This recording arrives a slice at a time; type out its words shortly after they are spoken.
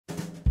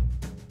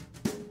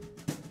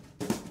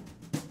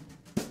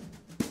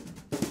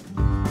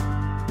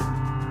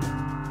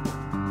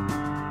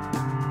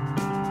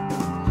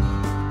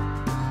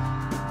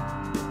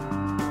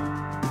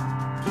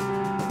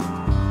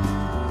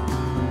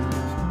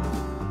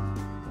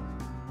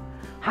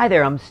Hi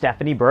there, I'm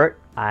Stephanie Burt.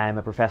 I'm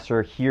a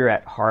professor here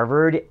at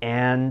Harvard,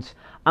 and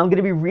I'm going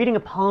to be reading a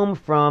poem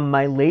from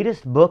my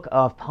latest book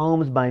of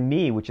poems by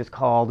me, which is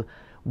called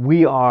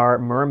We Are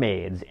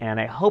Mermaids. And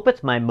I hope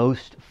it's my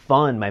most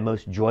fun, my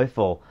most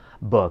joyful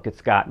book.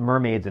 It's got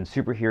mermaids and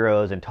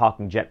superheroes and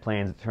talking jet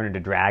planes that turn into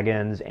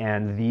dragons,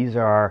 and these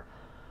are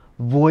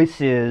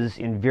voices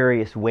in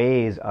various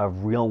ways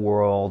of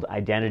real-world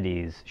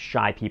identities: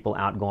 shy people,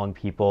 outgoing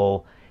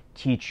people,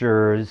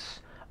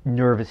 teachers,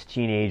 nervous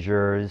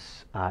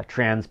teenagers,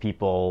 trans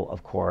people,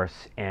 of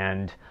course,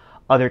 and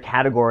other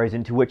categories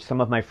into which some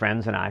of my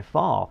friends and I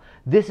fall.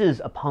 This is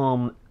a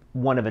poem,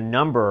 one of a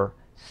number,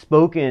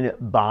 spoken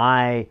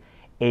by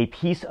a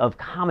piece of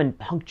common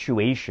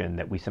punctuation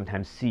that we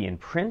sometimes see in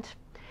print.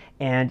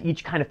 And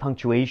each kind of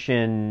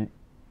punctuation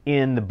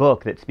in the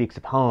book that speaks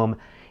a poem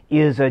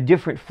is a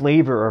different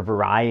flavor or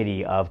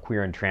variety of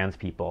queer and trans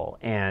people.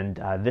 And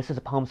this is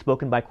a poem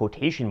spoken by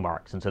quotation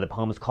marks. And so the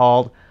poem is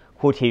called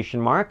Quotation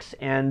Marks,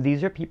 and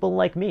these are people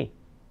like me.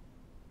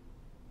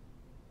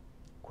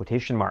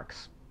 Quotation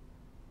marks.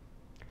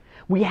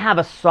 We have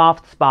a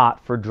soft spot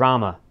for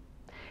drama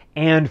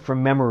and for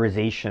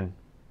memorization.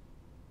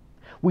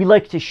 We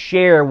like to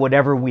share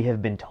whatever we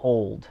have been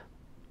told.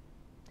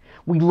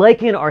 We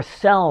liken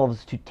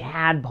ourselves to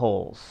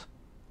tadpoles,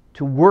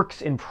 to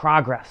works in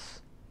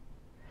progress,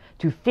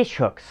 to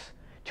fishhooks,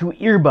 to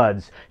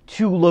earbuds,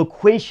 to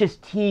loquacious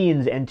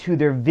teens, and to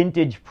their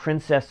vintage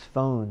princess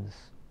phones.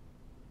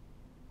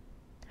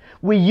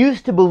 We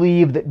used to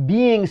believe that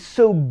being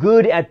so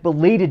good at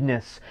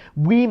belatedness,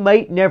 we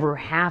might never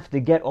have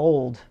to get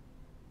old,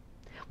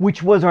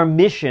 which was our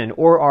mission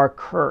or our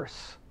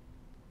curse.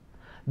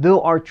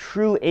 Though our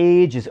true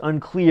age is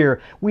unclear,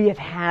 we have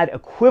had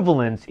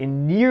equivalents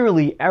in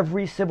nearly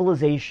every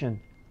civilization,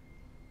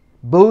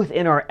 both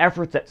in our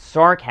efforts at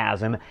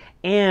sarcasm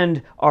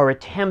and our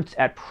attempts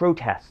at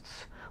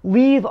protests.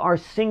 Leave our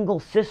single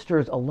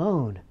sisters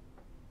alone.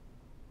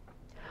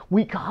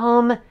 We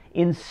come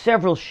in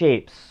several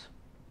shapes,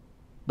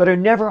 but are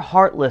never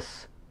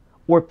heartless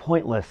or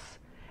pointless,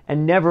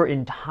 and never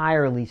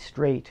entirely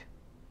straight.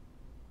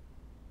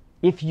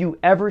 If you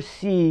ever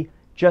see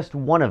just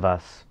one of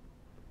us,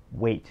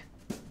 wait.